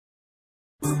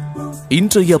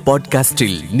இன்றைய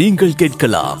பாட்காஸ்டில் நீங்கள்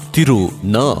கேட்கலாம் திரு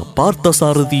ந.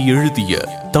 பார்த்தசாரதி எழுதிய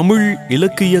தமிழ்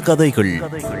இலக்கிய கதைகள்.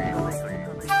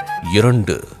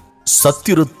 2.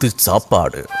 சத்திரத்து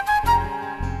சாப்பாடு.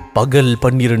 பகல்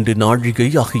 12 நாழிகை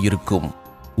ஆகியிருக்கும்.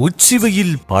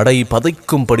 உச்சிவையில் படை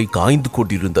பதைக்கும்படி காய்ந்து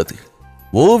கொண்டிருந்தது.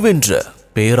 ஓவென்ற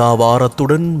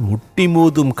பேராவாரத்துடன் முட்டி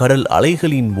மோதும் கடல்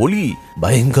அலைகளின் ஒலி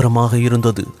பயங்கரமாக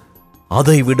இருந்தது.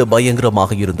 அதைவிட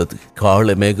பயங்கரமாக இருந்தது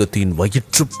காளமேகத்தின்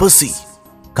வயிற்று பசி.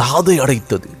 காதை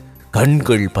அடைத்தது.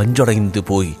 கண்கள் பஞ்சடைந்து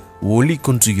போய் ஒளி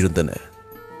கொன்றிருந்தன.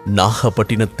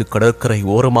 நாகப்பட்டினத்து கடற்கரை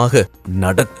ஓரமாக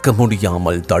நடக்க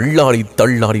முடியாமல் தள்ளாடி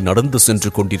தள்ளாடி நடந்து சென்று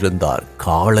கொண்டிருந்தார்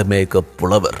காளமேக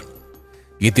புலவர்.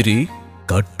 எதிரே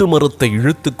கட்டுமரத்தை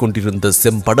இழுத்துக் கொண்டிருந்த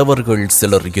செம்படவர்கள்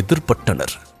சிலர்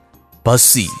எதிர்பட்டனர்.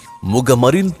 பசி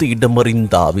முகமறிந்து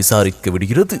இடமறிந்தா விசாரிக்க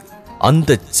விடுகிறது?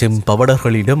 அந்த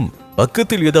செம்பவடர்களிடம்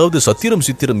பக்கத்தில் ஏதாவது சத்திரம்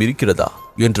சித்திரம் இருக்கிறதா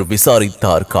என்று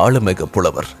விசாரித்தார் காளமேக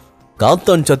புலவர்.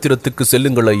 காத்தான் சத்திரத்துக்கு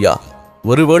செல்லுங்கள் ஐயா,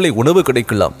 ஒருவேளை உணவு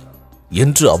கிடைக்கலாம்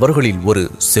என்று அவர்களில் ஒரு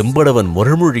செம்படவன்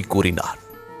மறுமொழி கூறினார்.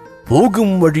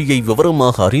 போகும் வழியை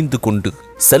விவரமாக அறிந்து கொண்டு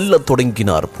செல்லத்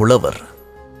தொடங்கினார் புலவர்.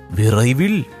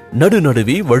 விரைவில்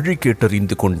நடுநடுவே வழி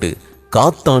கேட்டறிந்து கொண்டு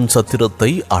காத்தான்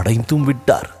சத்திரத்தை அடைந்தும்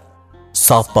விட்டார்.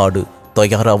 சாப்பாடு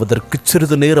தயாராவதற்கு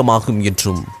சிறிது நேரமாகும்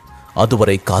என்றும்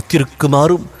அதுவரை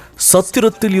காத்திருக்குமாறும்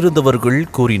சத்திரத்தில் இருந்தவர்கள்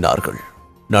கூறினார்கள்.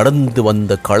 நடந்து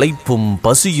வந்த களைப்பும்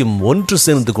பசியும் ஒன்று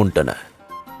சேர்ந்து கொண்டன.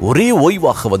 ஒரே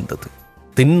ஓய்வாக வந்தது.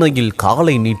 திண்ணையில்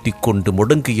காலை நீட்டிக்கொண்டு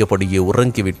முடங்கியபடியே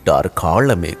உறங்கிவிட்டார்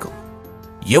காளமேகம்.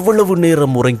 எவ்வளவு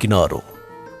நேரம் உறங்கினாரோ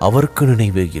அவருக்கு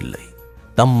நினைவே இல்லை.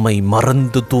 தம்மை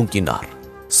மறந்து தூங்கினார்.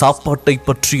 சாப்பாட்டை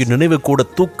பற்றிய நினைவு கூட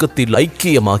தூக்கத்தில்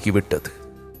ஐக்கியமாகிவிட்டது.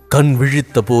 கண்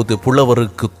விழித்த போது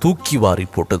புலவருக்கு தூக்கி வாரி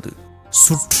போட்டது.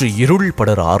 சுற்றி இருள்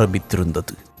படர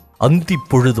ஆரம்பித்திருந்தது. அந்தி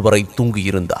பொழுது வரை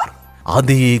தூங்கியிருந்தார்.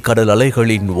 அதே கடல்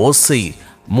அலைகளின் ஓசை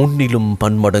முன்னிலும்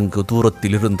பன்மடங்கு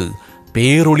தூரத்தில் இருந்து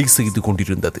பேரொளி செய்து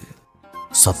கொண்டிருந்தது.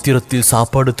 சத்திரத்தில்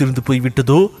சாப்பாடு தீர்ந்து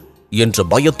போய்விட்டதோ என்ற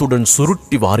பயத்துடன்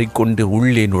சுருட்டி வாரிக்கொண்டு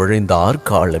உள்ளே நுழைந்தார்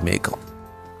காளமேகம்.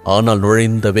 ஆனால்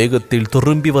நுழைந்த வேகத்தில்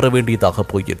திரும்பி வர வேண்டியதாக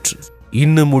போயிற்று.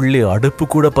 இன்னும் உள்ளே அடுப்பு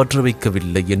கூட பற்ற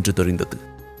வைக்கவில்லை என்று தெரிந்தது.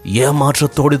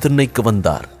 ஏமாற்றத்தோடு திண்ணைக்கு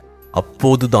வந்தார்.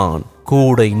 அப்போதுதான்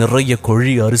கூடை நிறைய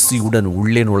கொழி அரிசியுடன்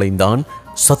உள்ளே நுழைந்தான்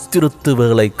சத்திரத்து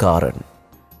வேலைக்காரன்.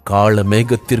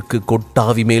 காளமேகத்திற்கு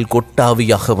கொட்டாவி மேல்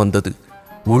கொட்டாவியாக வந்தது.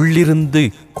 உள்ளிருந்து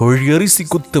கொழி அரிசி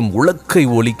குத்தும் உலக்கை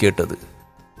ஒலி கேட்டது.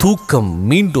 தூக்கம்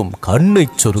மீண்டும் கண்ணை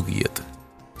சொருகியது.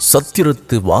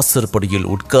 சத்திரத்து வாசற்படியில்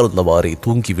உட்கார்ந்தவாறே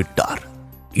தூங்கிவிட்டார்.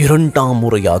 2ஆம்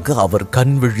முறையாக அவர்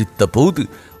கண் விழித்த போது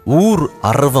ஊர்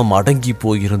அரவம் அடங்கி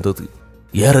போயிருந்தது.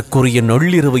 ஏறக்குறைய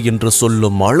நள்ளிரவு என்று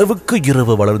சொல்லும் அளவுக்கு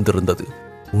இரவு வளர்ந்திருந்தது.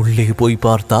 உள்ளே போய்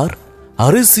பார்த்தார்.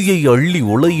 அரிசியை அள்ளி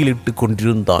உலையிலிட்டு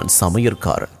கொண்டிருந்தான்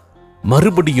சமையற்காரன்.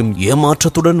 மறுபடியும்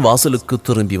ஏமாற்றத்துடன் வாசலுக்கு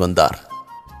திரும்பி வந்தார்.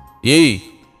 ஏய்,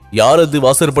 யாரது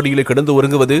வாசற்படியிலே கிடந்து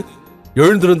உறங்குவது?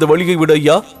 எழுந்திருந்த வழியை விட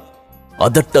ஐயா.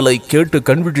 அதட்டலை கேட்டு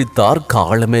கண்விழித்தார்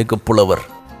காளமேக புலவர்.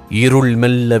 இருள்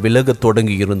மெல்ல விலகத்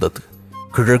தொடங்கி இருந்தது.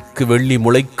 கிழக்கு வெள்ளி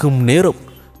முளைக்கும் நேரம்.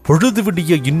 பொழுது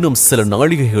விடிய இன்னும் சில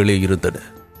நாழிகைகளே இருந்தன.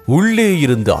 உள்ளே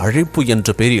இருந்து அழைப்பு என்ற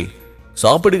பெயரில்,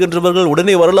 சாப்பிடுகின்றவர்கள்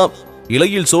உடனே வரலாம்,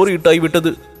 இலையில் சோறு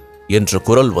இட்டாய்விட்டது என்ற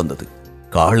குரல் வந்தது.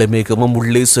 காளமேகமும்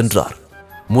உள்ளே சென்றார்.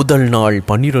 முதல் நாள்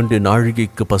 12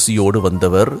 நாழிகைக்கு பசியோடு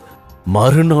வந்தவர்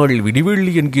மறுநாள்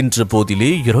விடிவெள்ளி என்கின்ற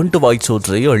போதிலே 2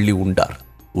 வாய்ச்சோற்றை அள்ளி உண்டார்.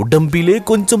 உடம்பிலே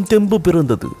கொஞ்சம் தெம்பு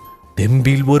பிறந்தது.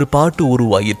 தெம்பில் ஒரு பாட்டு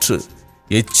உருவாயிற்று.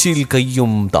 எச்சில்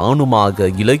கையும் தானுமாக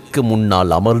இலைக்கு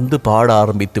முன்னால் அமர்ந்து பாட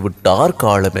ஆரம்பித்து விட்டார்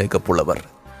காளமேக புலவர்.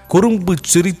 குறும்பு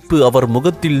சிரிப்பு அவர்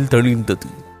முகத்தில் தெளிந்தது.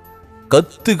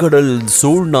 கத்துகடல்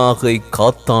சூழ்நாகை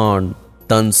காத்தான்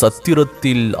தன்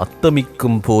சத்திரத்தில்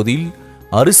அத்தமிக்கும் போதில்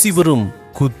அரிசி வரும்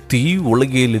குத்தி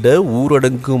உலகிலிட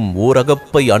ஊரடங்கும்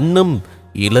ஓரகப்பை அன்னம்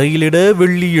இலையிலிட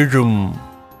வெள்ளி எழும்.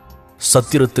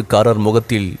 சத்திரத்துக்காரர்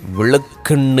முகத்தில்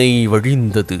விளக்கெண்ணெய்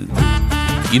வழிந்தது.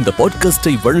 இந்த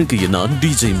பாட்காஸ்டை வழங்கிய நான்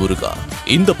டிஜே முருகா.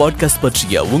 இந்த பாட்காஸ்ட்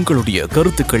பற்றிய உங்களுடைய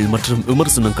கருத்துக்கள் மற்றும்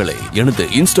விமர்சனங்களை எனது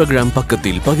இன்ஸ்டாகிராம்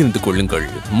பக்கத்தில் பகிர்ந்து கொள்ளுங்கள்.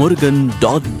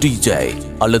 murugan.dj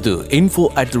அல்லது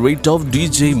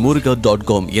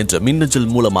info@djmuruga.com என்ற மின்னஞ்சல்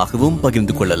மூலமாகவும்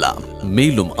பகிர்ந்து கொள்ளலாம்.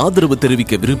 மேலும் ஆதரவு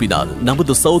தெரிவிக்க விரும்பினால்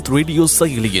நமது சவுத் ரேடியோ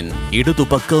செயலியின் இடது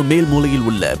பக்க மேல் மூலையில்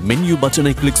உள்ள மெனு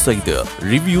பட்டனை கிளிக் செய்து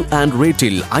ரிவ்யூ அண்ட்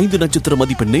ரேட்டில் 5 நட்சத்திர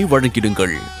மதிப்பெண்ணை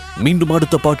வழங்கிடுங்கள். மீண்டும்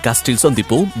அடுத்த பாட்காஸ்டில்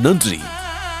சந்திப்போம். நன்றி.